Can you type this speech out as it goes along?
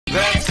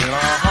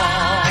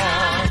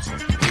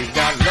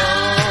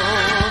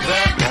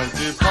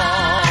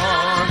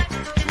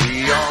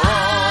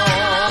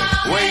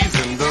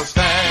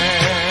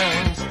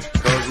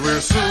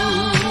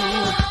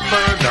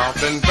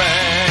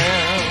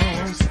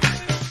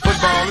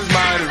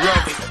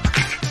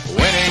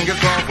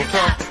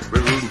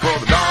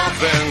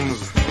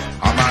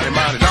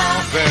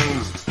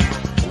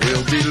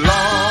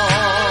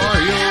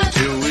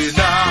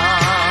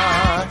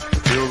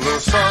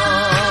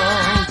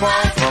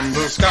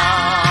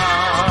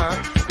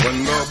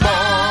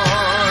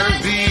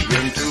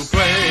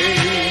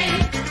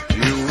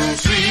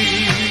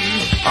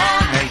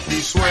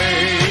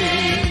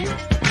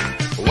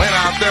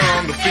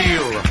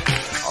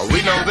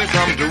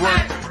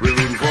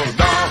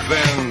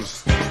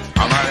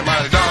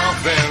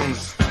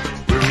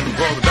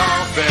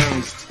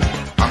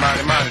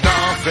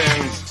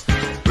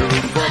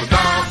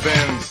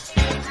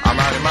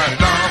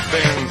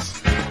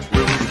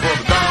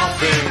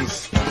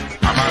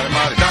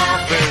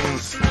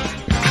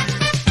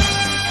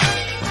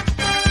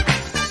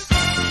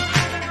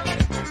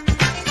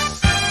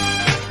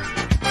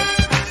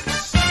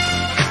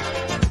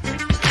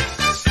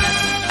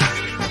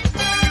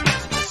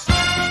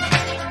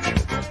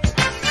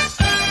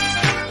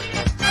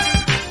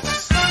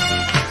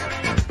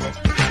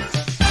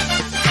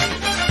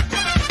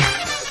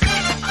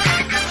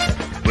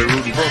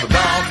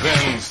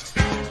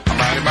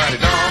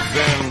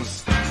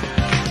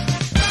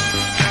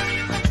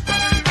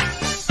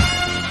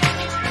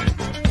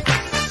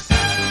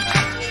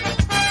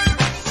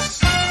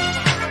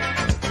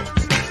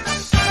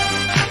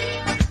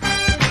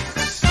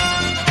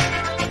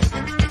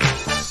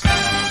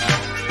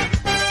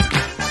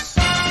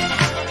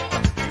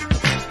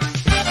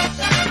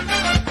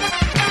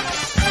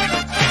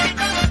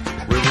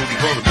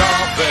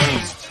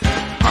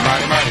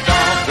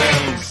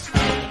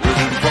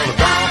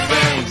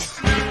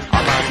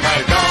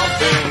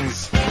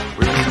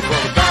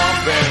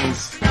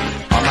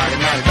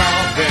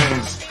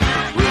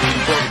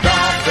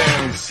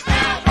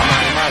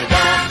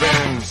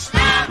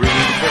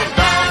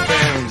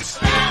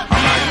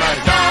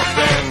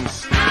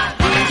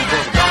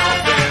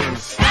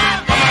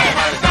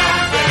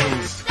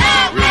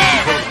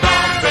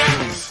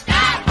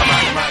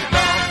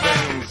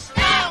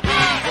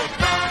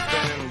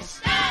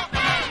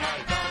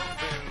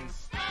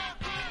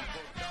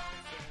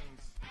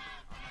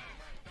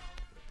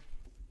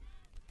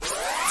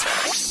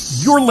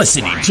You're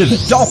listening to the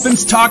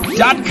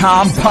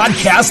DolphinsTalk.com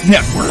podcast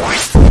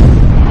network.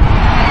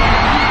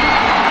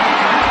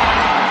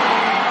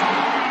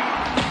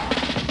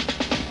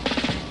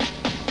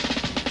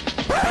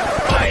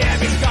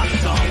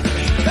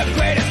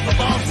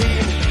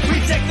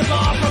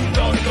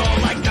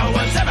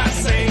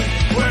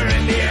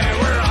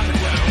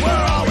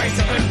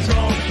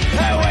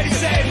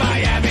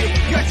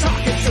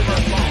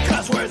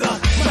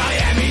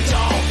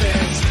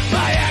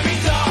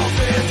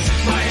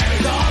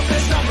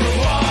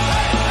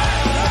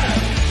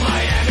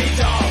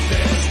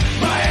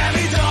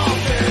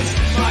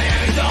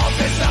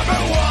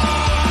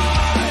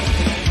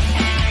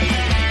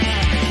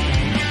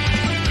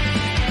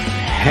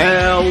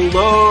 Hello,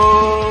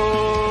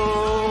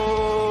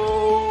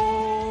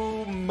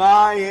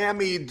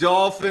 Miami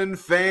Dolphin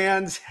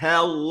fans.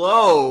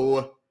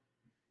 Hello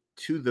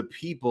to the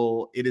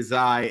people. It is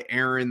I,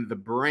 Aaron the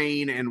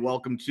Brain, and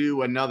welcome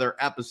to another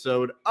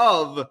episode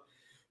of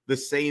the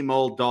Same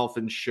Old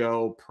Dolphins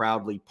Show,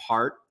 proudly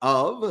part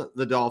of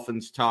the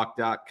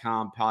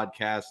DolphinsTalk.com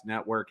podcast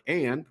network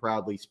and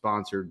proudly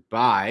sponsored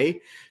by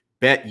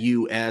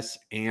BetUS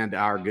and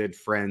our good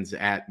friends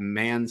at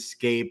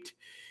Manscaped.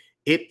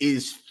 It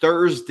is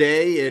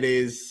Thursday. It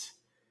is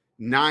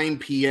 9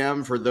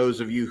 p.m. for those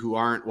of you who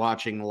aren't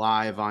watching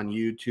live on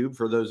YouTube.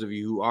 For those of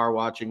you who are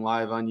watching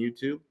live on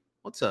YouTube,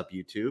 what's up,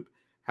 YouTube?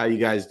 How you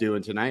guys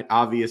doing tonight?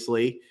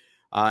 Obviously,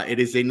 it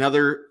is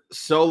another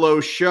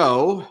solo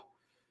show.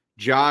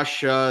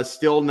 Josh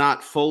still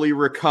not fully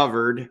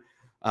recovered,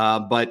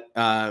 but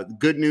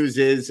good news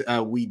is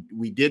we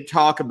did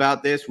talk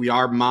about this. We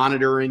are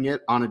monitoring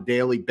it on a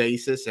daily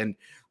basis, and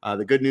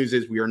the good news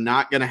is we are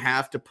not going to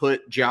have to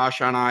put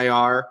Josh on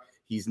IR.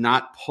 He's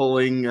not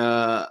pulling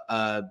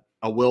a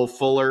Will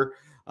Fuller.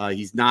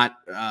 He's not,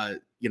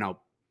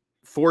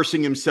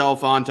 forcing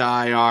himself onto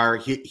IR.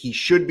 He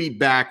should be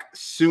back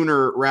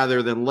sooner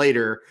rather than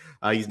later.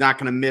 He's not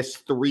going to miss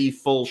 3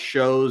 full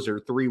shows or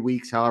 3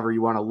 weeks, however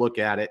you want to look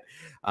at it.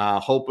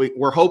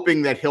 We're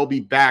hoping that he'll be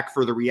back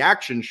for the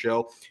reaction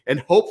show, and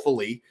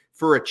hopefully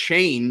for a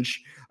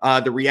change,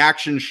 the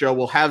reaction show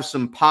will have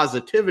some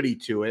positivity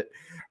to it.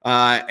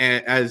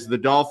 As the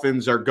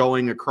Dolphins are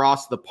going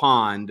across the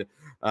pond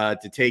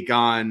to take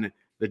on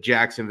the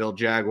Jacksonville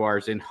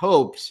Jaguars in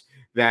hopes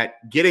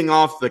that getting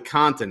off the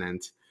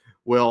continent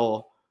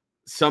will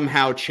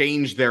somehow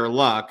change their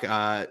luck.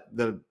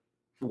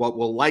 What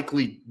will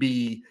likely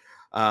be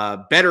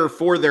better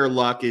for their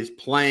luck is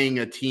playing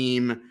a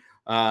team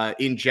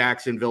in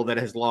Jacksonville that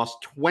has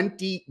lost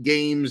 20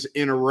 games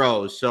in a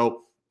row.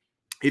 So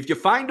if you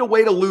find a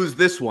way to lose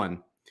this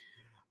one,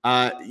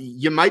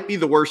 you might be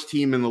the worst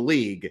team in the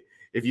league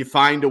if you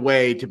find a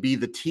way to be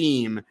the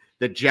team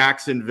that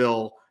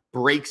Jacksonville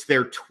breaks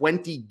their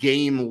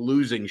 20-game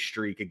losing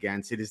streak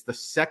against. It is the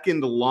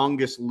second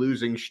longest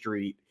losing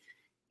streak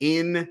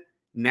in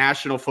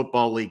National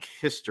Football League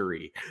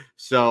history.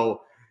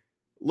 So,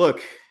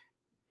 look,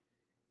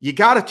 you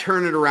got to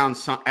turn it around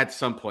at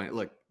some point.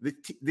 Look,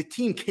 the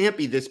team can't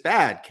be this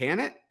bad,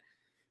 can it?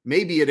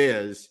 Maybe it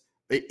is.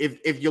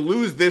 If you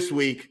lose this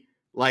week,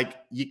 like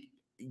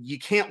you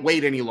can't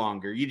wait any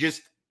longer.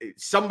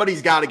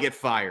 Somebody's got to get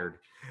fired.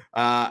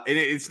 And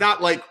it's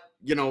not like,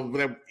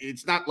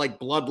 it's not like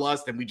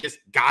bloodlust and we just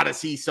got to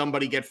see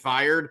somebody get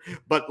fired.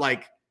 But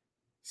like,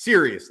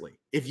 seriously,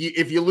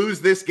 if you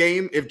lose this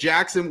game, if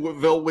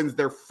Jacksonville wins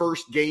their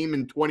first game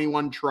in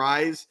 21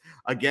 tries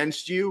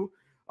against you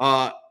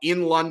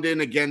in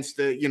London against,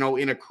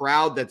 in a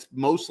crowd that's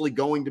mostly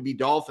going to be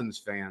Dolphins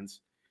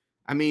fans,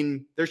 I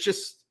mean,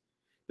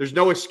 there's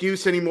no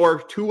excuse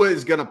anymore. Tua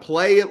is going to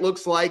play, it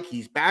looks like.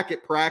 He's back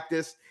at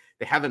practice.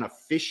 They haven't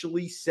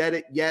officially said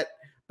it yet,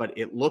 but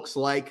it looks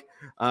like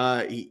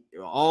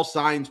all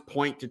signs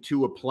point to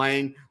Tua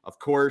playing. Of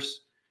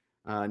course,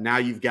 now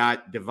you've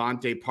got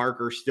DeVante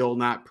Parker still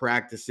not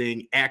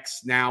practicing.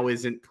 X now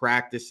isn't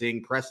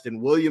practicing.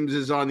 Preston Williams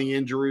is on the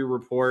injury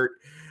report.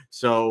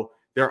 So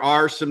there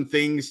are some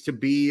things to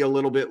be a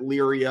little bit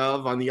leery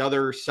of. On the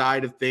other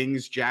side of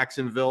things,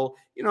 Jacksonville,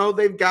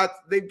 they've got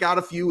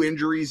a few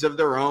injuries of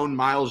their own.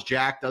 Miles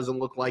Jack doesn't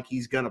look like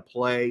he's going to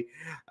play.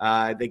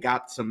 They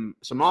got some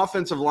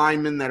offensive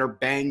linemen that are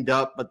banged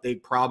up, but they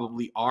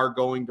probably are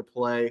going to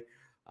play.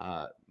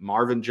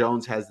 Marvin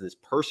Jones has this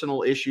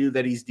personal issue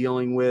that he's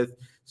dealing with,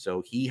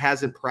 so he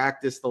hasn't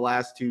practiced the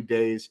last 2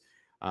 days.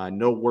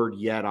 No word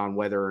yet on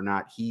whether or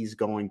not he's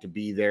going to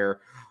be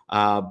there.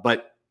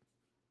 But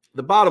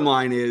the bottom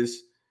line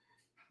is,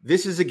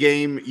 this is a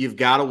game you've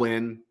got to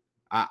win.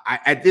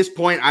 At this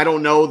point, I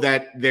don't know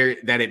that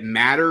it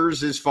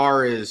matters as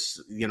far as,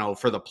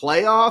 for the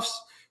playoffs.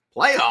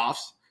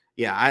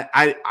 Yeah,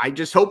 I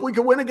just hope we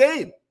can win a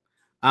game.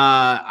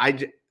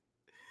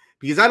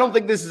 Because I don't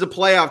think this is a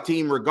playoff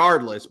team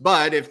regardless.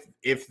 But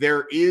if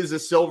there is a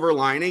silver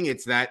lining,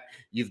 it's that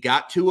you've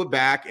got Tua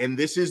back, and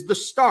this is the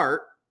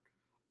start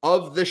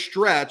of the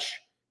stretch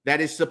that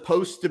is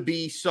supposed to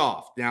be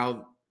soft.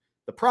 Now,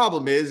 the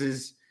problem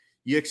is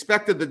you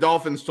expected the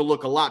Dolphins to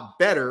look a lot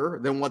better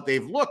than what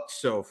they've looked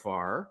so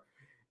far.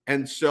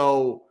 And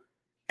so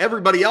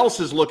everybody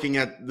else is looking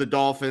at the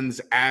Dolphins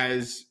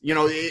as,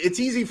 it's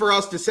easy for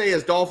us to say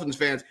as Dolphins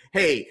fans,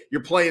 hey,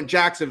 you're playing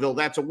Jacksonville,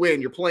 that's a win.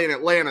 You're playing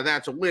Atlanta,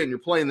 that's a win. You're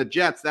playing the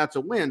Jets, that's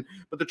a win.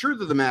 But the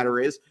truth of the matter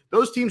is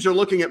those teams are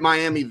looking at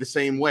Miami the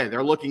same way.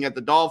 They're looking at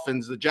the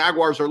Dolphins. The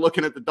Jaguars are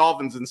looking at the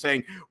Dolphins and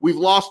saying, we've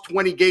lost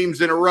 20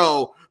 games in a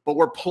row, but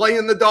we're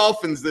playing the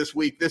Dolphins this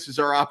week. This is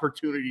our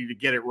opportunity to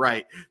get it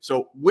right.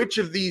 So which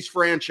of these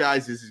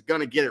franchises is going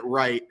to get it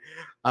right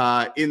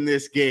in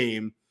this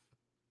game?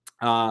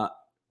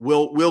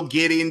 We'll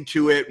get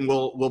into it and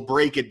we'll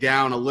break it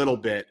down a little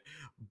bit.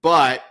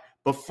 But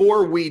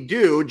before we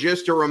do,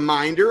 just a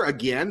reminder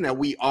again that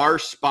we are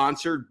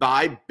sponsored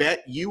by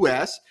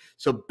BetUS.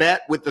 So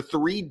bet with the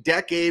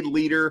 3-decade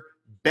leader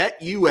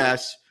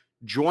BetUS.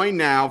 Join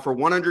now for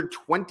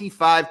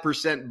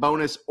 125%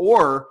 bonus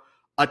or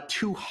a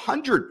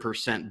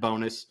 200%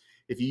 bonus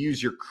if you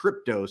use your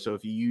crypto. So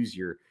if you use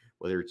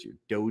whether it's your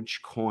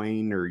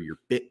Dogecoin or your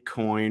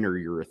Bitcoin or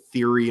your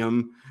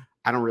Ethereum.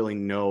 I don't really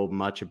know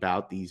much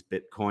about these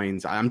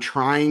Bitcoins. I'm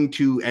trying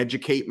to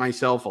educate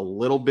myself a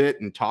little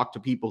bit and talk to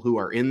people who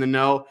are in the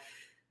know.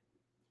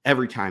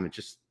 Every time it's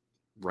just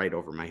right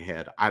over my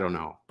head. I don't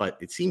know, but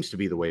it seems to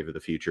be the wave of the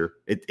future.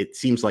 It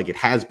seems like it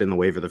has been the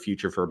wave of the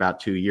future for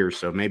about 2 years.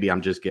 So maybe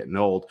I'm just getting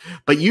old,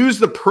 but use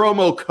the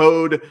promo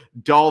code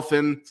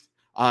Dolphins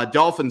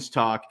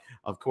Talk.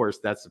 Of course,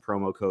 that's the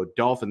promo code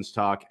Dolphins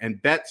Talk,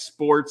 and bet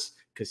sports,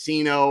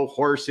 casino,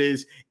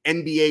 horses,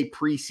 NBA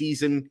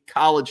preseason,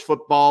 college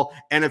football,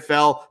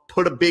 NFL.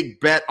 Put a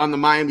big bet on the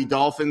Miami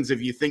Dolphins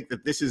if you think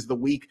that this is the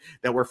week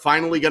that we're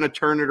finally going to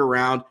turn it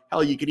around.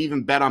 Hell, you could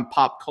even bet on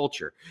pop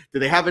culture. Do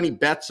they have any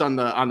bets on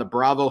the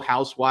Bravo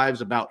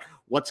Housewives about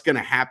what's going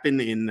to happen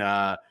in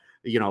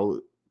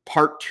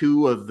part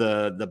 2 of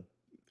the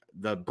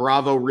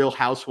Bravo Real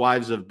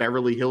Housewives of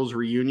Beverly Hills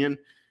reunion?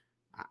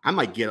 I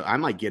might get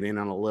in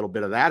on a little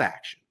bit of that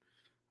action.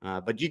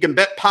 But you can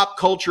bet pop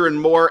culture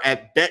and more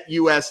at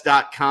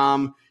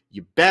betus.com.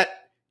 You bet,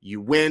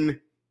 you win,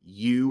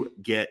 you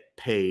get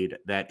paid.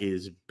 That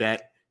is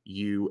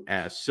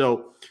BetUS.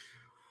 So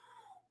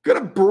going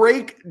to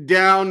break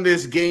down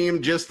this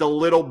game just a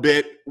little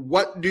bit.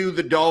 What do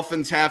the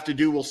Dolphins have to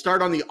do? We'll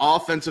start on the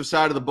offensive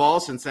side of the ball,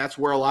 since that's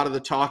where a lot of the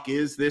talk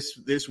is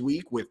this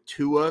week, with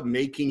Tua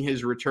making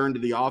his return to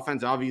the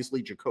offense.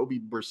 Obviously, Jacoby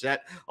Brissett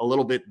a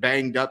little bit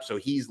banged up, so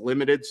he's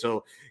limited.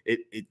 So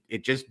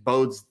it just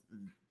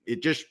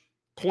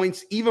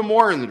points even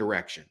more in the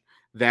direction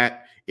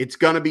that it's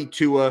going to be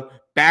Tua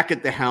back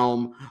at the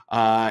helm,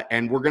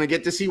 and we're going to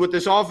get to see what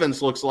this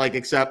offense looks like,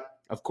 except,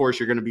 of course,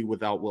 you're going to be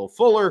without Will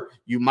Fuller.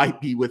 You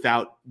might be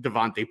without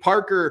DeVante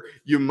Parker.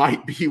 You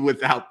might be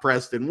without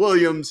Preston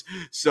Williams.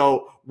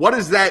 So what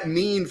does that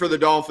mean for the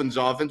Dolphins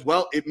offense?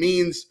 Well, it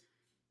means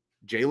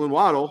Jalen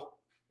Waddle.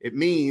 It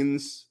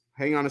means,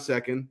 hang on a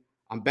second,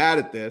 I'm bad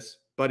at this,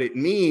 but it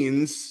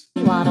means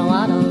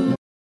Waddle.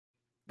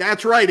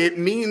 That's right. It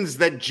means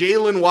that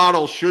Jalen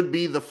Waddle should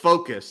be the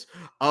focus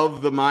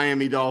of the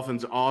Miami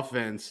Dolphins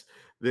offense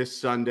this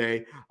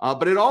Sunday.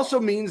 But it also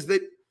means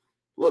that,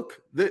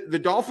 look, the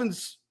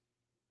Dolphins,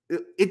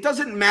 it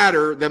doesn't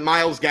matter that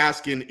Myles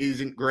Gaskin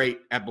isn't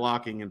great at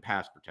blocking and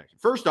pass protection.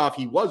 First off,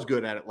 he was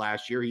good at it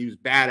last year. He was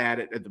bad at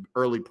it at the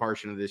early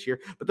portion of this year.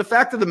 But the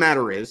fact of the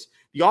matter is,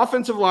 the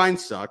offensive line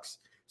sucks.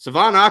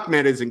 Savon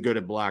Ahmed isn't good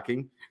at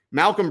blocking.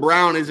 Malcolm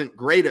Brown isn't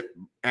great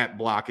at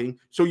blocking.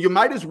 So you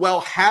might as well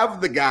have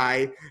the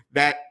guy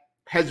that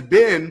has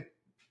been,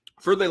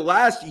 for the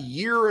last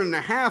year and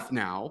a half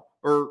now,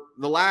 or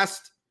the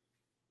last,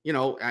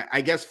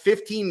 I guess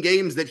 15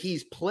 games that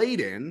he's played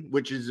in,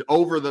 which is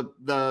over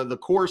the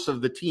course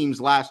of the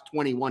team's last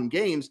 21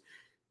 games,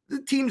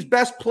 the team's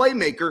best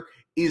playmaker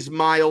is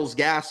Myles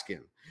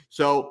Gaskin.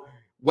 So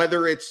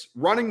whether it's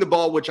running the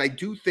ball, which I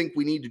do think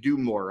we need to do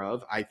more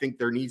of, I think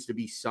there needs to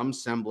be some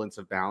semblance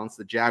of balance.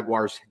 The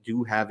Jaguars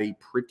do have a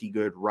pretty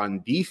good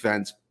run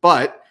defense,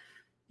 but,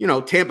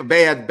 Tampa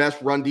Bay had the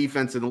best run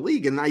defense in the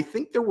league, and I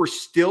think there were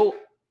still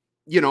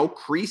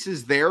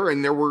creases there,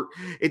 and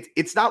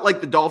it's not like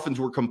the Dolphins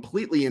were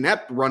completely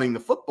inept running the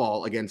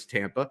football against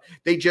Tampa.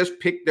 They just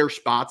picked their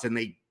spots, and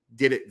they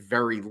did it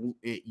very,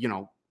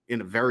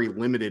 in a very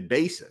limited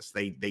basis.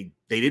 They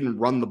didn't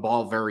run the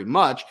ball very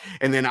much.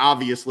 And then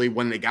obviously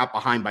when they got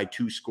behind by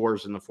 2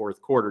 scores in the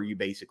fourth quarter, you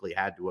basically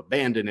had to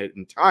abandon it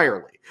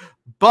entirely.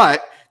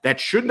 But that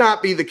should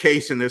not be the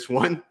case in this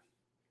one.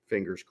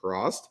 Fingers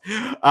crossed.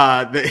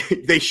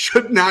 They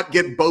should not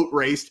get boat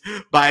raced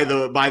by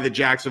the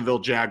Jacksonville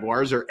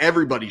Jaguars, or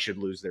everybody should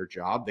lose their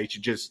job. They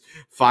should just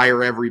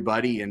fire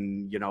everybody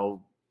and,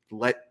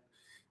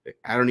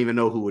 I don't even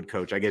know who would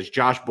coach. I guess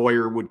Josh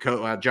Boyer would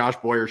coach. Josh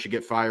Boyer should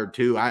get fired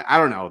too. I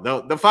don't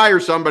know. They'll fire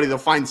somebody. They'll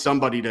find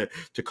somebody to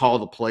call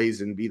the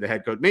plays and be the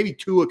head coach. Maybe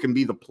Tua can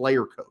be the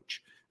player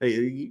coach.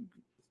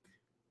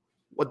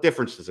 What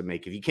difference does it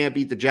make? If you can't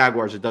beat the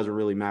Jaguars, it doesn't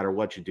really matter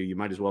what you do. You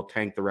might as well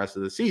tank the rest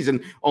of the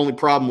season. Only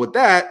problem with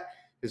that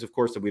is, of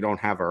course, that we don't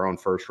have our own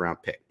first-round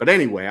pick. But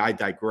anyway, I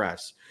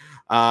digress.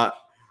 I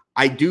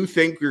do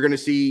think you're going to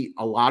see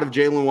a lot of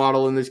Jalen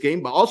Waddle in this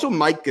game, but also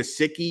Mike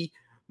Gesicki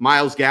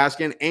Myles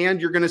Gaskin,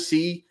 and you're going to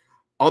see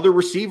other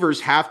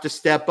receivers have to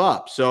step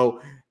up.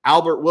 So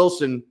Albert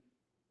Wilson,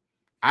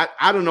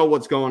 I don't know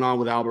what's going on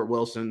with Albert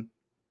Wilson.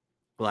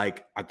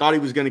 Like, I thought he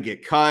was going to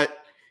get cut.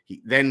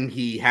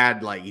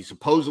 He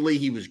supposedly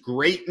he was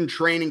great in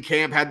training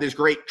camp, had this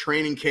great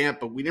training camp,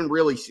 but we didn't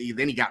really see.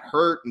 Then he got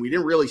hurt, and we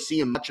didn't really see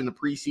him much in the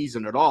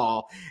preseason at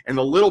all. And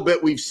the little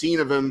bit we've seen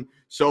of him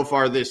so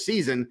far this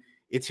season,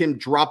 it's him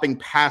dropping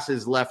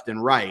passes left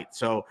and right.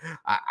 So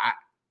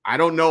I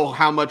don't know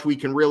how much we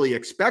can really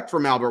expect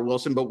from Albert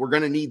Wilson, but we're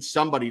going to need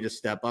somebody to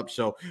step up.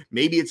 So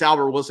maybe it's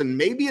Albert Wilson.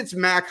 Maybe it's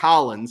Mac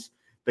Hollins,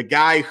 the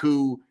guy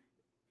who,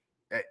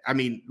 I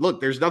mean,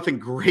 look, there's nothing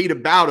great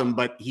about him,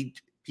 but he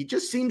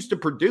just seems to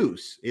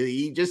produce.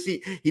 He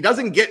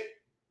doesn't get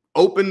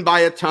open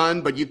by a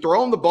ton, but you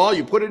throw him the ball,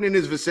 you put it in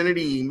his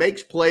vicinity, he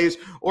makes plays,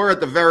 or at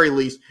the very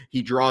least,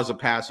 he draws a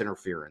pass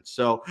interference.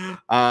 So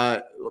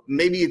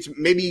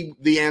maybe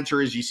the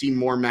answer is you see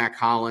more Mac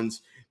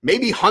Hollins.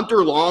 Maybe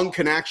Hunter Long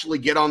can actually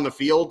get on the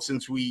field,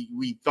 since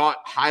we thought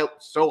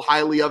so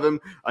highly of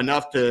him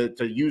enough to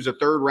use a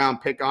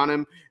third-round pick on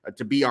him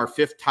to be our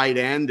 5th tight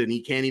end, and he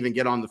can't even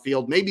get on the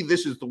field. Maybe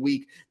this is the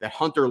week that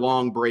Hunter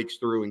Long breaks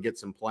through and gets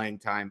some playing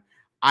time.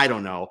 I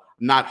don't know.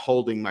 I'm not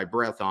holding my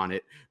breath on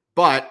it.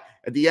 But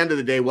at the end of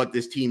the day, what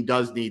this team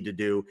does need to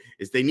do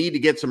is they need to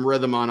get some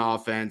rhythm on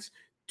offense.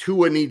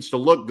 Tua needs to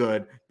look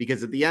good,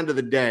 because at the end of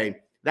the day,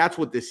 that's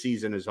what this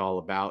season is all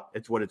about.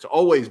 It's what it's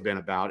always been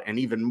about, and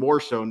even more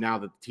so now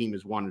that the team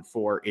is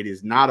 1-4. It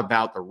is not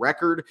about the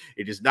record.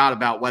 It is not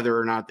about whether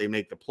or not they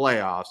make the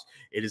playoffs.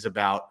 It is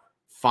about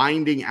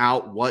finding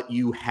out what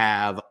you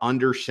have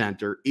under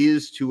center.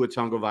 Is Tua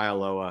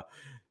Tagovailoa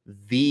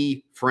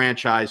the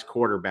franchise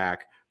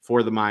quarterback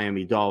for the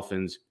Miami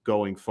Dolphins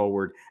going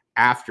forward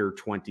after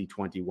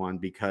 2021?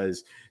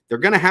 Because they're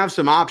going to have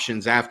some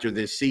options after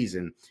this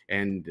season.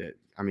 And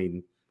I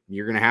mean,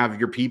 you're going to have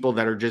your people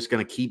that are just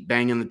going to keep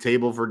banging the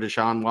table for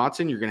Deshaun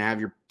Watson. You're going to have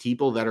your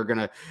people that are going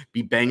to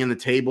be banging the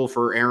table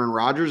for Aaron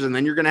Rodgers. And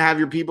then you're going to have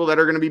your people that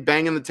are going to be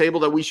banging the table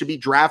that we should be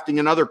drafting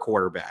another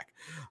quarterback.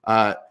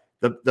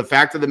 The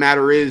fact of the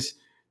matter is,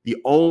 the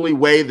only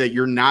way that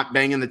you're not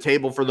banging the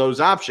table for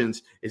those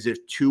options is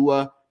if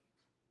Tua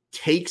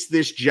takes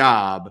this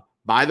job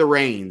by the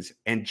reins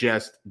and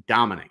just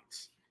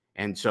dominates.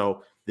 And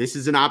so this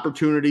is an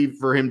opportunity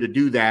for him to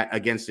do that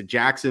against a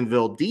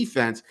Jacksonville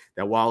defense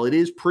that, while it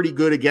is pretty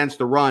good against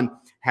the run,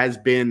 has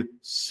been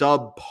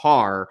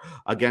subpar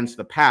against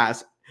the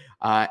pass.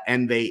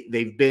 And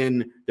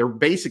they're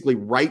basically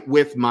right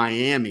with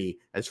Miami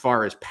as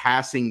far as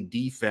passing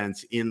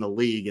defense in the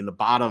league, in the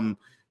bottom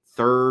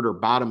third or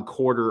bottom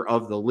quarter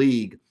of the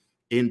league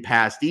in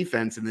pass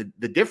defense. And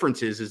the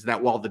difference is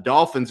that while the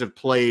Dolphins have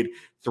played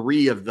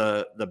 3 of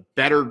the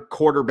better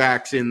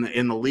quarterbacks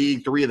in the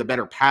league, 3 of the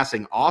better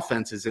passing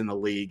offenses in the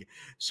league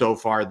so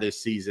far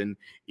this season,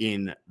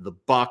 in the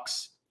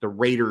Bucs, the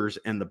Raiders,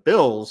 and the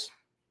Bills,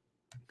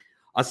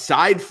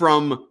 aside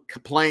from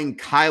playing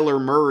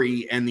Kyler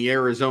Murray and the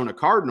Arizona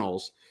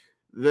Cardinals,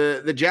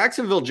 the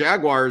Jacksonville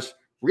Jaguars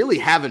really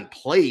haven't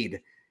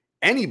played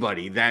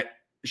anybody that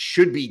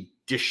should be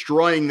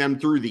destroying them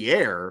through the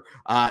air.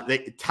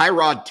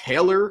 Tyrod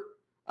Taylor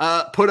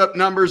put up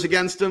numbers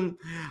against him.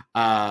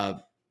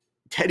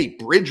 Teddy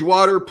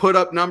Bridgewater put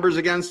up numbers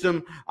against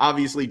him.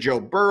 Obviously, Joe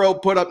Burrow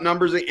put up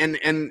numbers,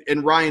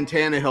 and Ryan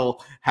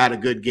Tannehill had a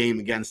good game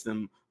against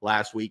them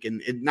last week.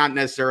 And it not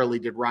necessarily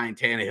did Ryan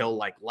Tannehill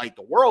light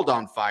the world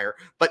on fire,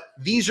 but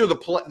these are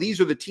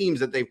the teams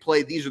that they've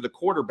played. These are the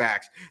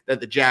quarterbacks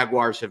that the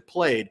Jaguars have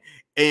played,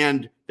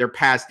 and their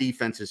pass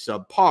defense is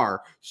subpar.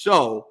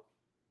 So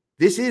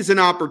this is an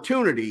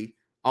opportunity,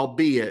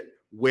 albeit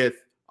with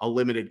a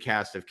limited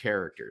cast of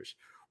characters.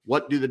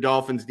 What do the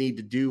Dolphins need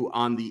to do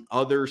on the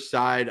other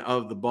side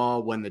of the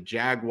ball when the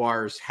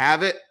Jaguars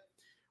have it?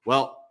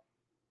 Well,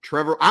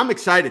 I'm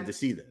excited to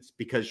see this,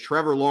 because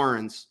Trevor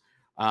Lawrence,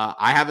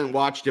 I haven't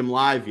watched him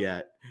live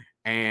yet.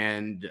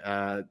 And,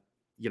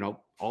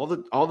 all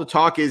the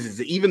talk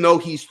is even though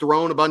he's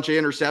thrown a bunch of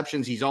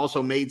interceptions, he's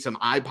also made some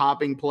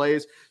eye-popping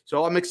plays.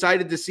 So I'm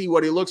excited to see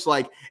what he looks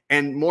like.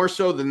 And more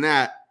so than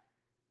that,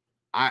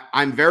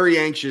 I'm very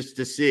anxious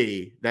to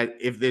see that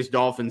if this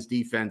Dolphins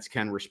defense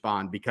can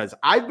respond, because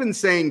I've been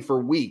saying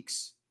for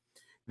weeks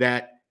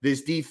that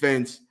this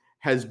defense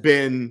has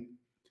been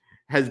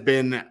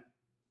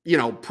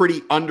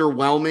pretty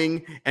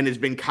underwhelming, and it's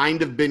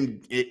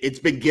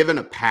been given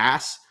a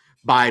pass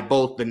by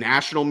both the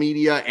national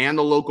media and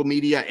the local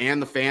media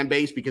and the fan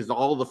base, because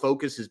all the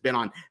focus has been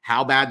on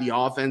how bad the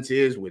offense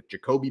is with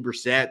Jacoby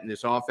Brissett and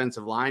this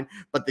offensive line.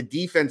 But the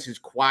defense has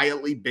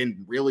quietly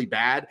been really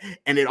bad,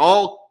 and it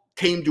all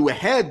came to a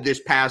head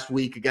this past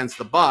week against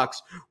the Bucs,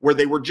 where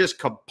they were just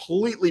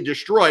completely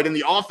destroyed, and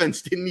the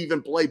offense didn't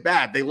even play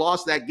bad. They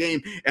lost that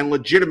game, and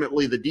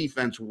legitimately the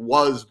defense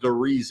was the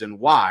reason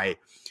why.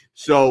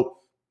 So,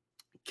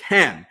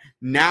 Ken,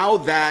 now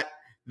that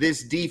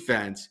this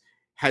defense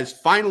has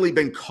finally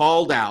been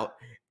called out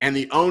and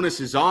the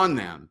onus is on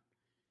them,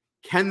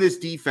 can this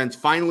defense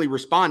finally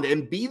respond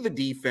and be the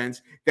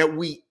defense that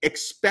we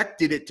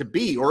expected it to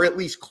be, or at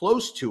least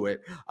close to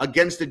it,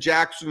 against a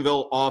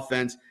Jacksonville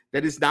offense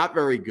that is not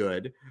very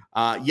good?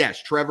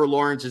 Yes, Trevor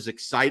Lawrence is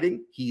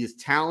exciting. He is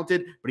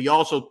talented, but he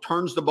also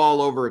turns the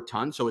ball over a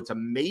ton. So it's a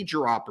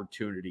major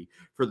opportunity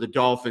for the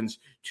Dolphins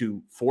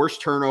to force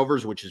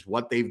turnovers, which is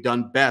what they've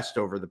done best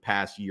over the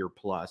past year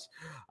plus.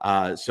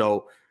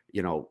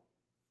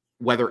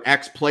 Whether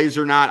X plays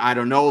or not, I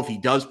don't know. If he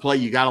does play,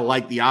 you got to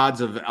like the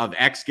odds of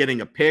X getting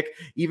a pick,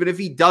 even if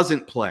he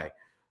doesn't play.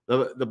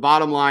 The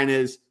bottom line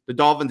is the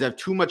Dolphins have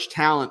too much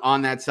talent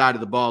on that side of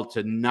the ball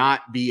to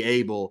not be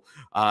able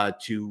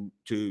to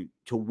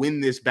win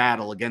this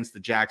battle against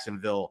the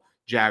Jacksonville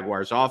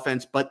Jaguars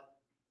offense. But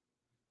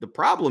the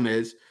problem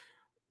is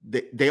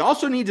they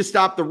also need to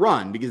stop the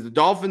run, because the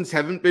Dolphins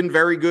haven't been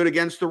very good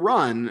against the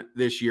run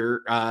this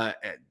year,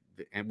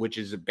 which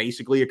is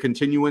basically a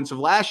continuance of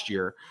last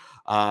year.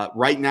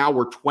 Right now,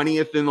 we're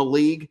 20th in the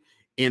league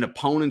in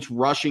opponents'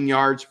 rushing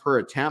yards per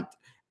attempt,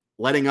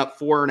 letting up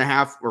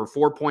 4.5 or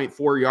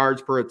 4.4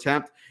 yards per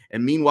attempt.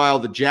 And meanwhile,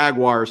 the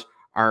Jaguars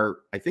are,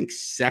 I think,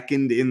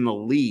 second in the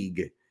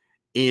league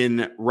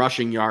in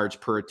rushing yards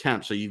per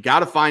attempt. So you've got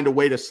to find a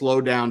way to slow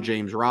down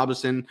James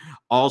Robinson.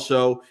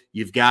 Also,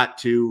 you've got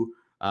to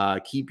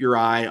keep your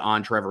eye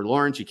on Trevor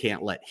Lawrence. You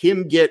can't let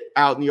him get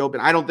out in the open.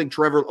 I don't think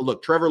Trevor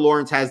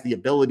Lawrence has the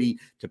ability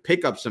to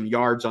pick up some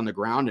yards on the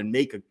ground and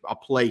make a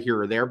play here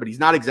or there, but he's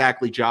not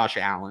exactly Josh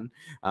Allen.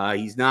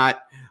 He's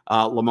not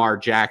Lamar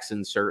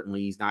Jackson,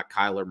 certainly. He's not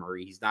Kyler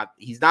Murray. He's not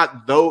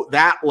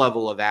that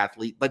level of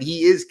athlete, but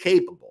he is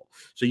capable.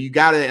 So you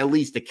got to at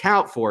least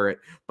account for it.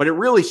 But it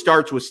really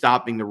starts with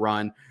stopping the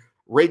run.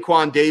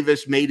 Raekwon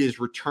Davis made his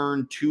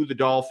return to the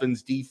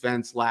Dolphins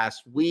defense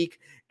last week,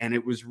 and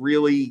it was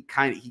really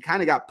he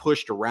kind of got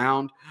pushed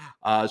around.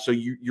 So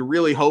you're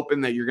really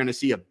hoping that you're going to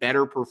see a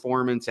better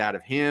performance out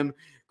of him.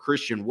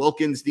 Christian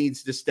Wilkins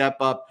needs to step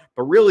up,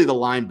 but really the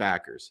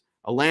linebackers,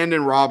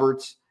 Landon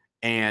Roberts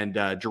and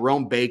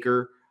Jerome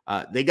Baker,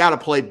 they got to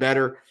play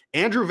better.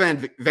 Andrew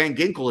Van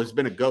Ginkel has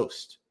been a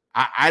ghost.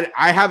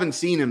 I haven't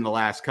seen him the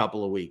last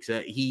couple of weeks.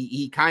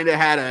 He kind of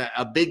had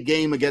a big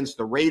game against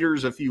the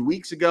Raiders a few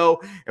weeks ago,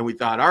 and we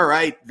thought, all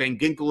right, Van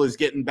Ginkel is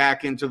getting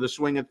back into the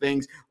swing of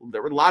things.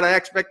 There were a lot of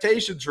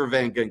expectations for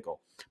Van Ginkel,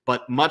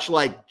 but much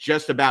like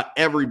just about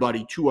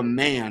everybody to a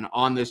man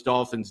on this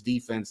Dolphins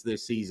defense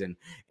this season,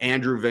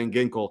 Andrew Van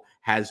Ginkel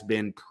has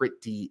been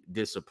pretty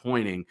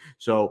disappointing.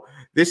 So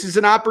this is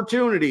an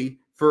opportunity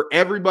for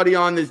everybody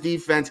on this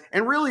defense,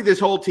 and really this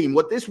whole team.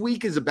 What this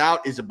week is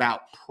about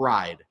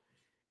pride.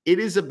 It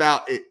is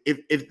about,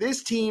 if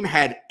this team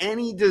had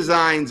any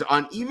designs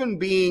on even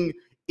being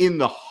in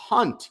the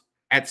hunt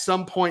at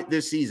some point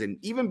this season,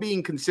 even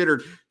being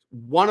considered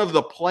one of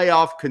the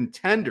playoff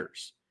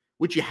contenders,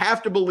 which you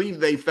have to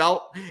believe they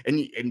felt,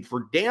 and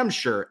for damn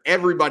sure,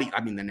 everybody,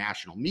 the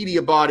national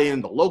media bought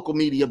in, the local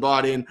media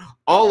bought in,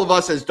 all of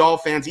us as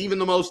Dolphin fans, even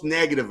the most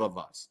negative of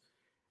us,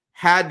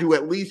 had to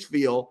at least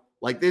feel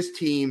like this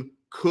team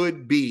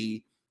could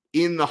be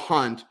in the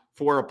hunt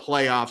for a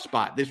playoff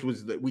spot.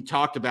 We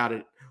talked about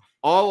it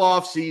all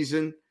off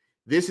season.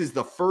 This is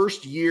the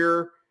first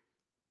year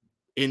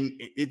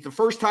it's the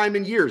first time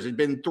in years. It's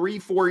been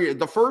 3-4 years.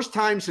 The first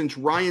time since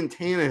Ryan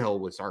Tannehill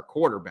was our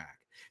quarterback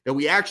that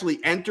we actually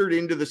entered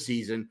into the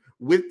season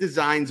with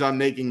designs on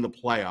making the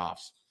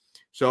playoffs.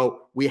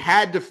 So we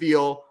had to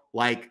feel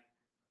like,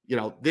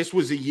 this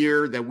was a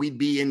year that we'd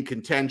be in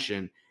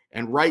contention.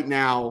 And right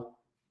now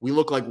we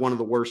look like one of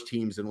the worst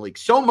teams in the league.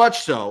 So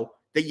much so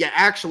that you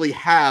actually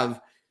have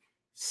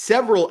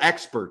several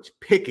experts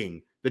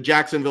picking the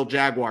Jacksonville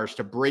Jaguars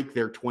to break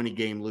their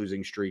 20-game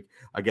losing streak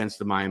against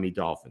the Miami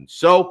Dolphins.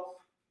 So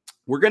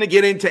we're going to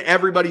get into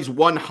everybody's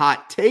one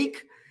hot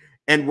take,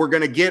 and we're going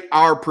to get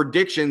our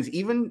predictions,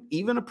 even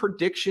a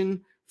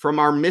prediction from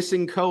our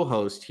missing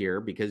co-host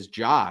here, because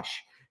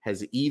Josh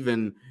has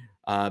even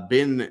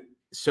been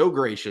so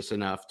gracious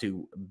enough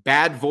to,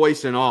 bad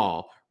voice and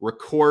all,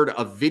 record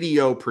a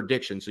video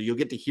prediction. So you'll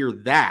get to hear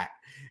that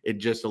in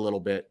just a little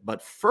bit.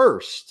 But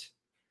first,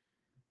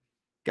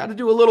 got to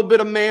do a little bit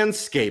of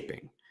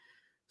manscaping.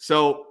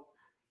 So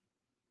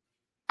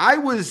I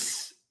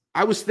was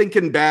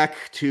thinking back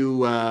to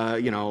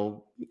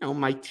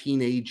my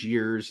teenage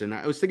years, and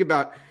I was thinking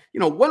about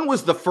when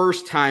was the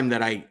first time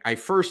that I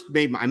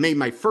made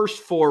my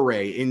first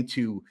foray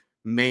into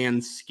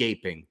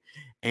manscaping.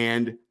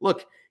 And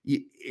look,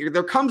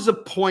 there comes a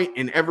point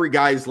in every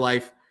guy's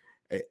life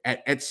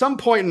at some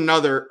point in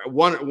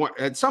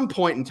at some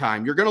point in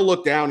time, you're going to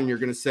look down and you're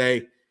going to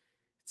say,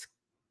 it's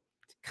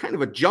kind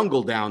of a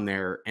jungle down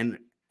there, and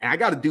I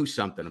got to do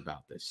something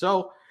about this.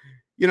 So,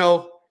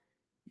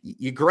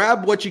 you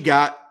grab what you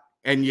got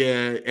and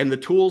the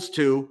tools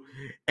too,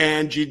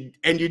 and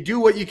you do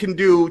what you can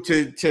do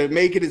to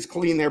make it as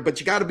clean there, but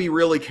you got to be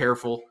really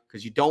careful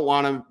because you don't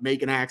want to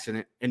make an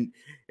accident. And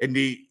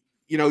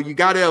you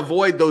got to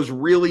avoid those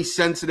really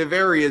sensitive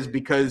areas,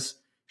 because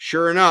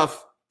sure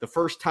enough, the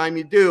first time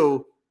you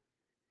do,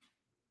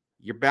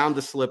 you're bound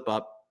to slip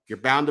up. You're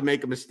bound to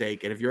make a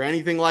mistake. And if you're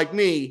anything like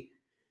me,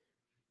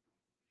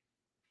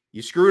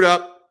 You screwed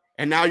up.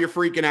 And now you're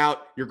freaking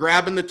out. You're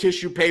grabbing the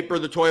tissue paper,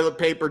 the toilet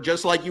paper,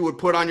 just like you would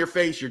put on your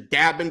face. You're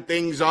dabbing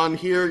things on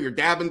here. You're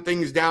dabbing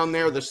things down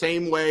there the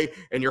same way.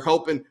 And you're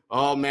hoping,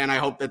 oh, man, I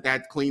hope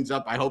that cleans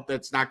up. I hope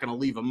that's not going to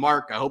leave a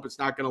mark. I hope it's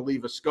not going to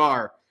leave a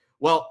scar.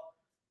 Well,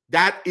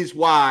 that is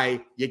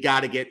why you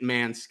got to get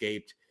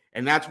Manscaped.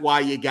 And that's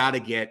why you got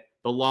to get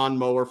the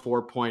Lawnmower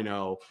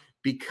 4.0,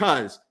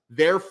 because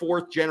their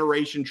 4th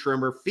generation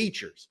trimmer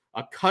features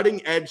a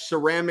cutting-edge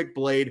ceramic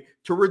blade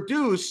to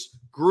reduce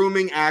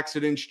grooming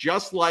accidents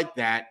just like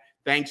that,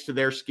 thanks to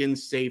their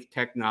skin-safe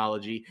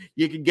technology.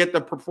 You can get the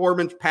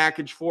Performance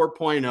Package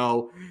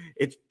 4.0.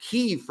 It's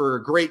key for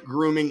a great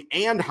grooming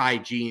and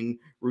hygiene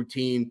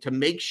routine to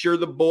make sure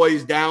the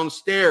boys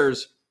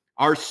downstairs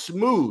are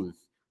smooth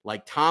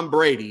like Tom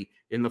Brady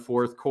in the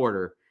 4th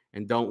quarter.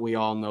 And don't we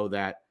all know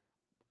that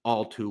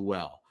all too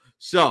well?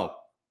 So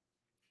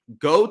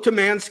go to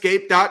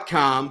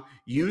manscaped.com,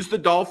 use the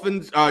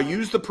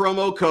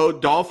promo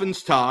code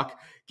Dolphins Talk,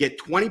 get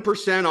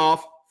 20%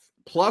 off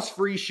plus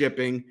free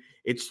shipping.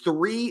 It's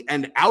 3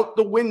 and out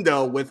the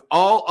window with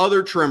all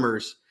other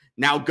trimmers.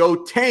 Now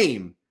go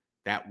tame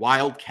that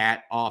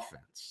Wildcat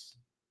offense.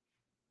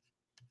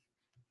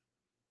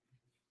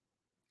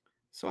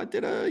 So I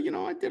did a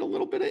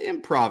little bit of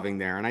improvising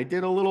there, and I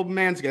did a little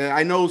Manscaped.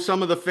 I know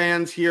some of the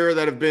fans here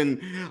that have been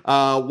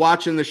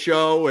watching the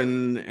show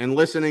and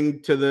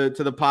listening to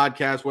the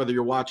podcast, whether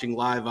you're watching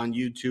live on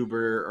YouTube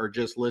or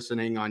just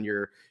listening on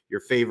your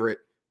favorite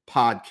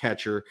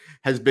podcatcher,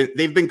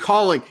 they've been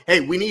calling, hey,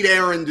 we need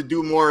Aaron to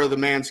do more of the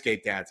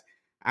Manscaped ads.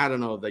 I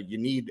don't know that you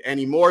need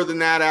any more than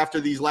that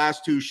after these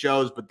last 2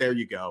 shows, but there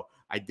you go.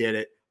 I did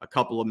it. A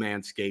couple of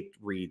Manscaped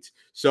reads.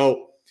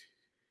 So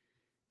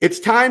it's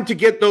time to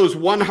get those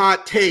one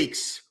hot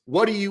takes.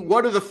 What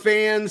do the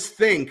fans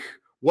think?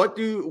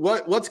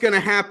 What's going to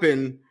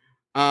happen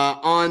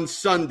on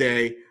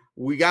Sunday?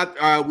 We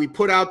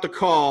put out the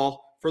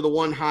call for the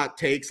one hot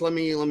takes. Let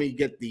me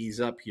get these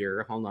up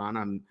here. Hold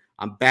on.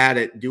 I'm bad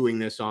at doing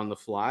this on the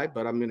fly,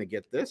 but I'm going to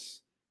get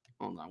this.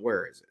 Hold on.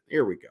 Where is it?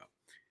 Here we go.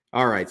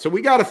 All right. So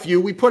we got a few.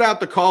 We put out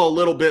the call a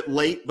little bit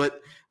late, but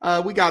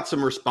we got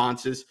some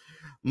responses.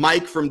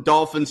 Mike from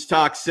Dolphins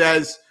Talk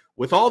says,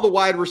 with all the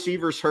wide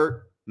receivers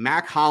hurt,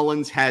 Mac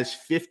Hollins has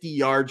 50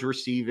 yards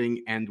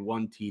receiving and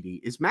 1 TD.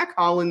 Is Mac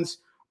Hollins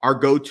our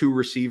go-to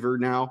receiver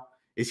now?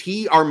 Is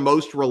he our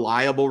most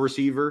reliable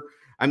receiver?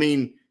 I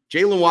mean,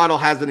 Jalen Waddle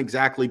hasn't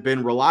exactly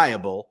been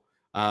reliable.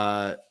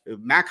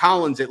 Mac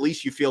Hollins, at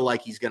least you feel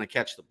like he's going to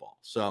catch the ball.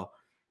 So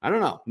I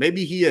don't know.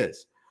 Maybe he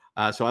is.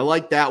 So I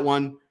like that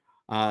one.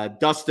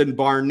 Dustin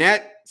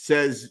Barnett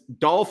says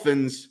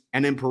Dolphins,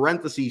 and in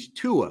parentheses,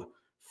 Tua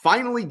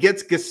finally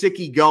gets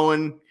Gesicki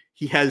going.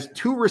 He has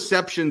 2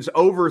 receptions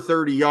over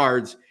 30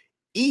 yards,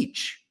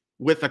 each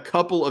with a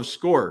couple of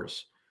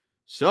scores.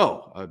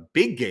 So a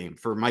big game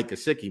for Mike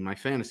Gesicki. My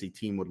fantasy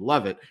team would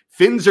love it.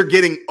 Finns are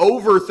getting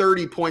over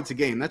 30 points a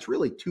game. That's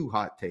really 2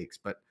 hot takes,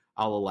 but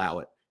I'll allow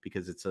it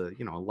because it's a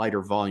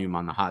lighter volume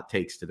on the hot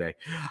takes today.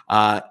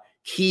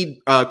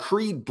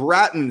 Creed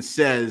Bratton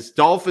says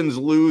Dolphins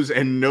lose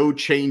and no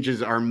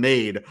changes are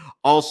made.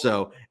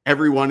 Also,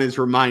 everyone is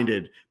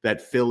reminded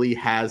that Philly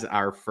has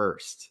our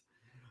first.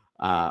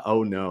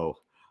 Oh no.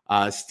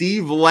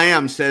 Steve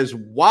Lamb says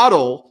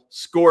Waddle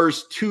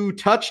scores 2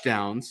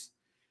 touchdowns.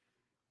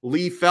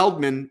 Lee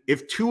Feldman,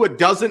 if Tua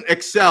doesn't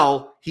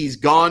excel, he's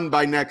gone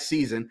by next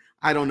season.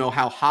 I don't know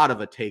how hot of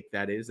a take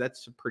that is.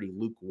 That's a pretty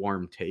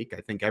lukewarm take.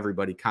 I think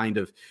everybody kind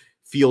of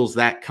feels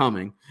that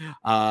coming.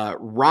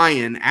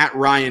 Ryan at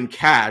Ryan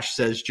Cash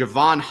says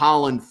Javon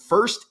Holland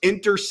first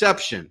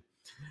interception.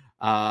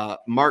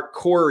 Mark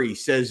Corey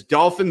says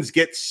Dolphins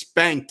get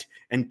spanked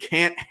and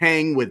can't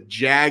hang with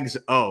Jags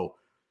O.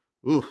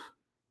 Ooh,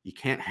 you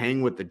can't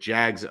hang with the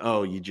Jags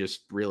O. You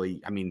just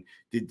really, I mean,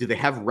 do they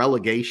have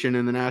relegation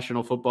in the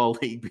National Football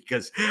League?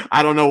 Because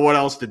I don't know what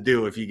else to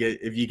do if you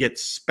get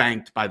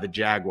spanked by the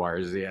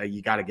Jaguars. Yeah,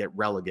 you got to get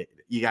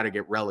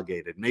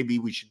relegated. Maybe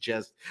we should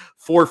just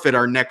forfeit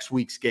our next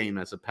week's game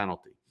as a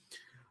penalty.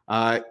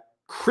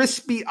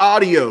 Crispy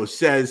Audio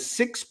says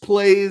 6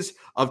 plays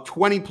of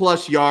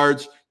 20+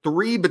 yards,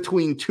 3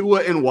 between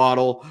Tua and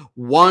Waddle,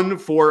 1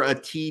 for a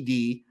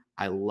TD.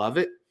 I love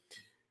it.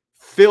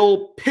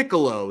 Phil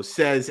Piccolo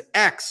says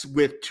X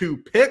with 2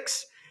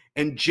 picks.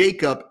 And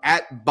Jacob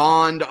at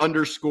Bond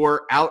 _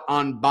 out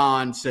on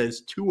Bond says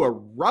Tua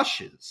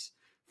rushes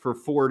for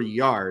 40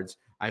 yards.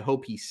 I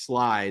hope he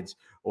slides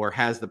or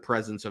has the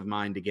presence of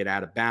mind to get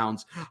out of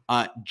bounds.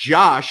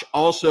 Josh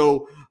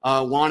also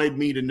wanted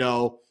me to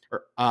know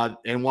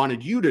and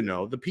wanted you to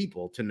know, the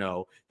people to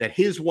know, that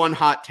his one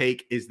hot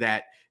take is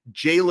that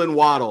Jalen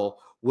Waddle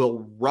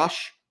will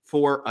rush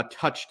for a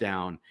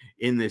touchdown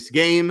in this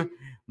game.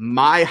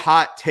 My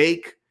hot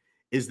take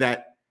is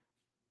that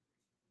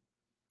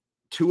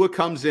Tua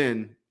comes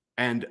in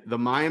and the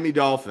Miami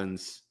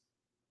Dolphins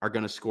are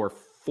going to score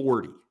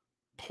 40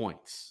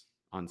 points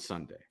on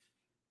Sunday.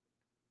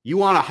 You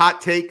want a hot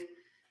take?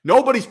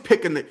 Nobody's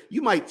picking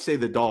you might say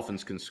the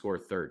Dolphins can score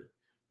 30.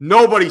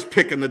 Nobody's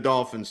picking the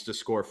Dolphins to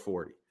score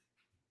 40.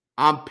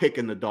 I'm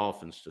picking the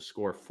Dolphins to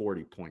score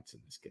 40 points in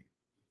this game.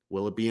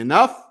 Will it be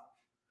enough?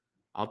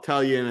 I'll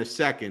tell you in a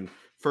second.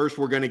 First,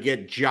 we're going to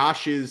get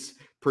Josh's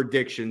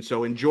prediction.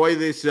 So enjoy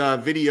this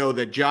video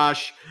that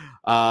Josh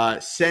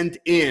sent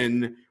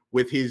in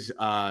with his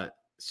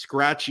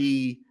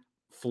scratchy,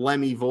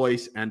 phlegmy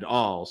voice and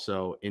all.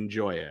 So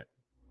enjoy it.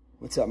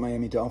 What's up,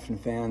 Miami Dolphin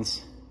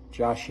fans?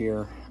 Josh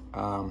here.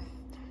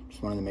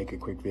 Just wanted to make a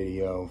quick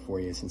video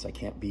for you since I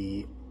can't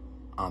be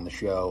on the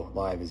show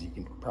live. As you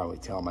can probably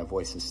tell, my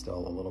voice is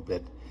still a little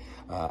bit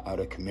out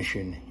of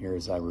commission here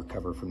as I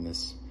recover from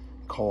this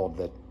cold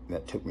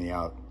that took me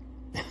out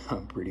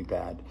pretty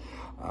bad.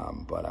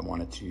 But I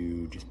wanted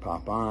to just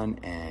pop on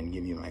and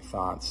give you my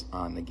thoughts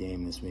on the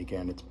game this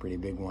weekend. It's a pretty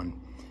big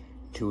one.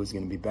 Tua is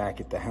going to be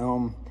back at the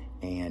helm,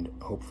 and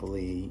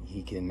hopefully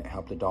he can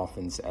help the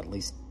Dolphins at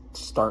least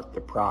start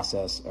the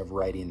process of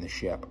righting the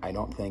ship. I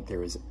don't think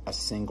there is a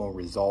single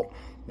result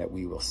that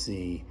we will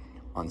see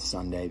on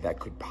Sunday that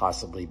could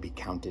possibly be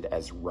counted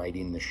as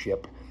righting the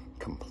ship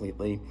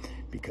completely,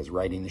 because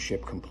righting the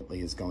ship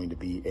completely is going to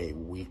be a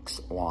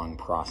weeks-long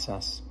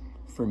process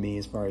for me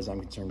as far as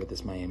I'm concerned with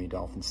this Miami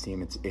Dolphins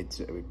team. It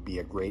would be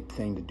a great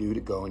thing to do, to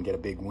go and get a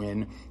big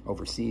win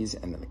overseas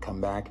and then to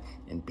come back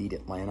and beat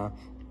Atlanta.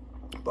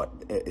 But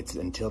it's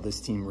until this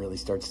team really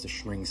starts to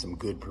string some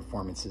good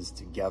performances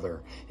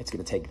together, it's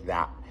going to take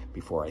that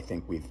before I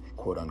think we've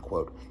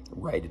quote-unquote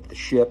righted the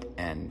ship.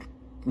 And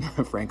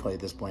frankly, at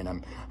this point,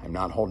 I'm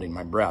not holding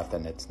my breath,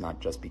 and it's not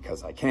just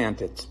because I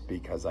can't, it's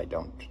because I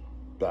don't.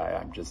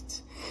 I'm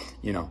just,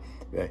 you know,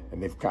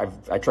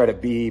 I try to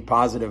be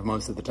positive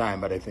most of the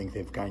time, but I think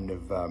they've kind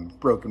of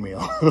broken me a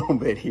little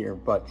bit here.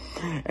 But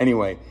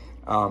anyway,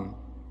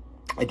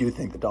 I do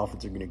think the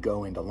Dolphins are going to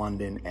go into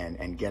London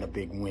and get a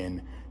big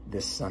win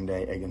this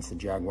Sunday against the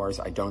Jaguars.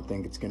 I don't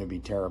think it's going to be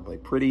terribly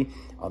pretty,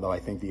 although I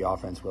think the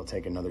offense will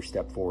take another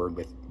step forward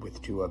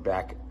with Tua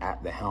back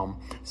at the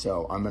helm.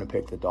 So I'm going to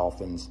pick the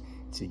Dolphins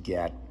to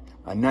get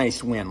a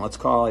nice win. Let's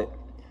call it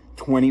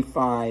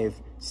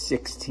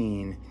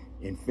 25-16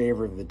 in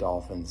favor of the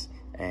Dolphins,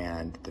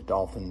 and the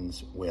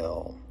Dolphins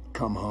will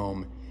come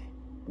home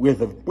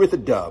with a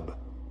dub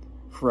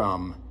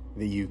from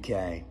the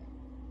UK,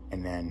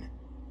 and then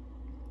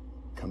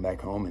come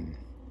back home and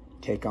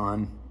take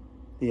on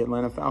the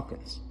Atlanta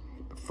Falcons.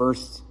 But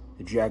first,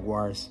 the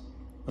Jaguars.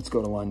 Let's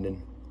go to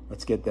London.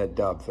 Let's get that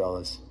dub,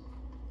 fellas.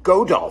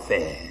 Go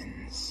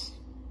Dolphins!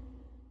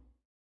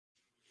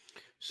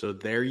 So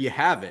there you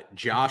have it.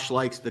 Josh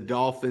likes the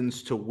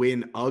Dolphins to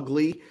win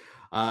ugly.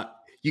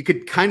 You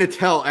could kind of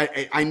tell.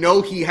 I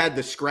know he had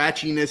the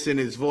scratchiness in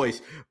his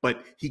voice,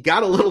 but he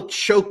got a little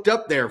choked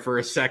up there for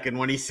a second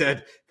when he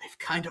said, "They've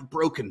kind of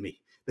broken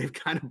me. They've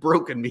kind of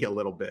broken me a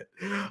little bit."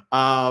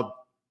 And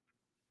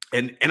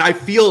I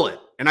feel it.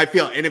 And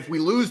if we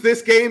lose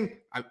this game,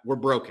 we're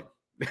broken.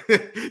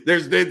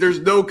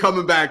 There's no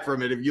coming back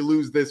from it. If you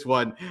lose this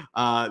one,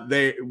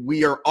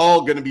 we are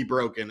all going to be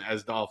broken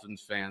as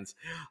Dolphins fans.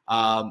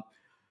 I'm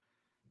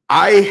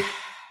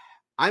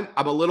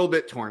a little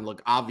bit torn.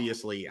 Look,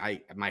 obviously,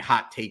 my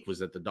hot take was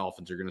that the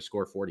Dolphins are going to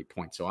score 40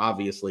 points. So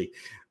obviously,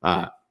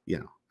 I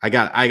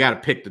got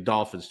to pick the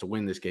Dolphins to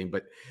win this game.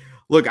 But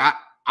look,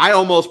 I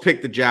almost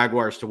picked the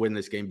Jaguars to win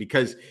this game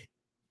because,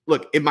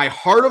 look, in my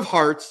heart of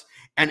hearts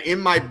and in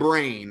my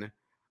brain,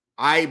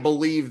 I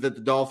believe that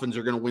the Dolphins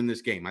are going to win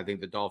this game. I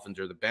think the Dolphins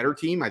are the better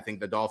team. I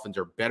think the Dolphins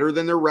are better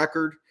than their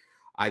record.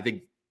 I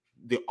think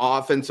the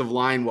offensive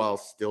line, while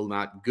still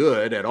not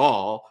good at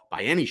all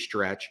by any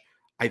stretch,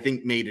 I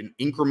think made an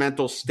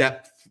incremental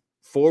step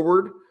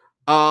forward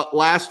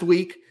last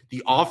week.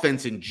 The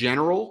offense in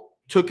general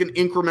took an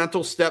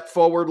incremental step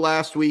forward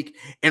last week.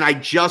 And I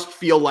just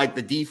feel like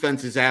the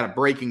defense is at a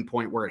breaking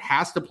point where it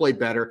has to play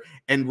better,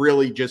 and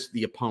really just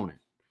the opponent.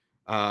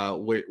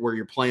 Where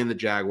you're playing the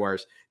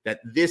Jaguars, that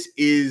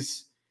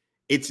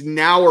it's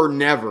now or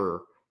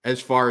never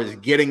as far as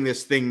getting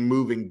this thing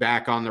moving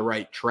back on the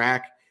right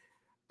track.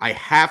 I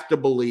have to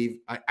believe,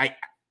 I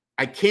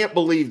can't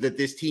believe that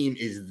this team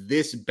is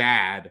this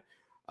bad,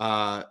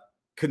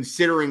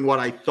 considering what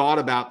I thought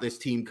about this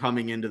team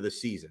coming into the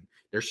season.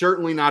 They're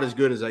certainly not as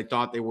good as I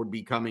thought they would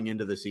be coming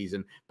into the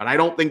season, but I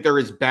don't think they're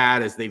as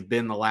bad as they've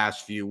been the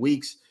last few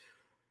weeks.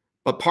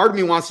 But part of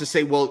me wants to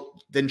say, well,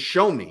 then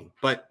show me.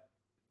 But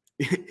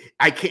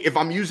I can't, if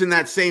I'm using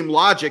that same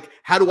logic,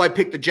 how do I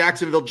pick the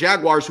Jacksonville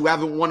Jaguars, who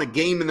haven't won a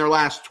game in their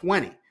last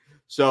 20?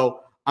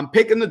 So I'm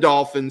picking the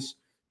Dolphins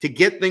to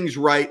get things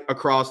right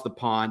across the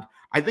pond.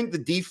 I think the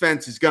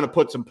defense is going to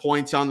put some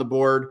points on the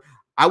board.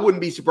 I wouldn't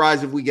be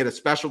surprised if we get a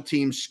special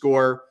team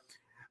score.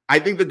 I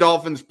think the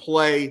Dolphins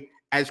play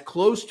as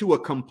close to a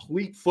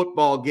complete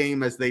football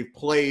game as they've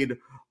played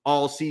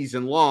all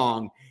season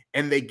long,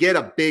 and they get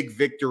a big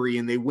victory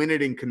and they win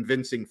it in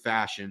convincing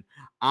fashion.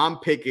 I'm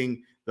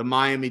picking the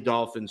Miami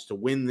Dolphins to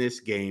win this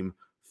game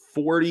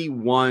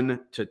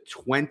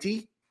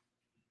 41-20.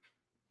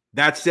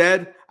 That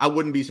said, I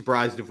wouldn't be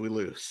surprised if we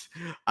lose.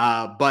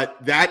 But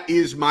that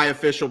is my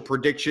official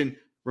prediction.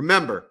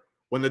 Remember,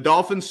 when the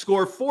Dolphins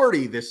score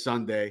 40 this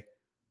Sunday,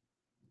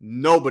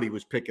 nobody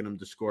was picking them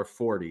to score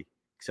 40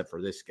 except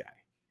for this guy.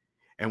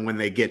 And when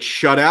they get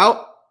shut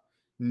out,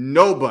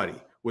 nobody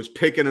was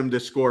picking them to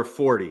score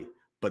 40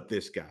 but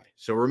this guy.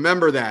 So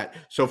remember that.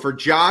 So for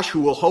Josh,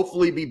 who will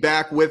hopefully be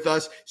back with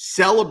us,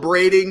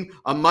 celebrating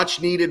a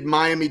much-needed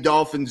Miami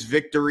Dolphins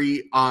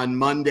victory on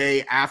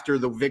Monday after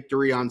the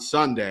victory on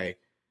Sunday.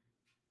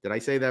 Did I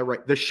say that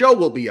right? The show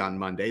will be on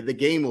Monday. The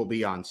game will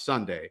be on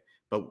Sunday,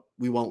 but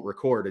we won't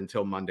record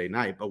until Monday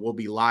night. But we'll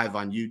be live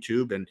on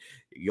YouTube, and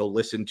you'll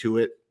listen to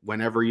it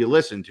whenever you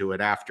listen to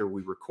it after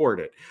we record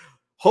it.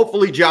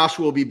 Hopefully Josh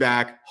will be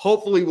back.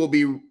 Hopefully we'll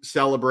be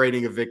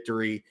celebrating a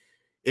victory.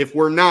 If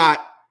we're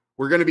not,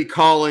 we're going to be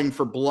calling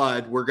for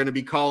blood. We're going to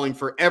be calling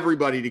for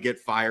everybody to get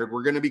fired.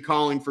 We're going to be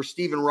calling for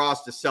Stephen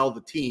Ross to sell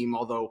the team,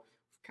 although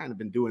we've kind of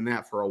been doing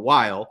that for a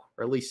while,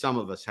 or at least some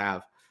of us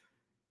have.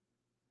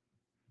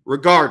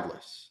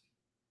 Regardless,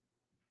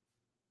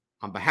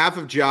 on behalf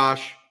of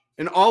Josh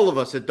and all of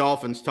us at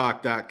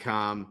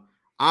DolphinsTalk.com,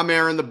 I'm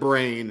Aaron the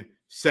Brain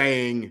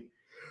saying,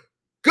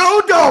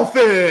 Go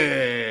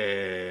Dolphins!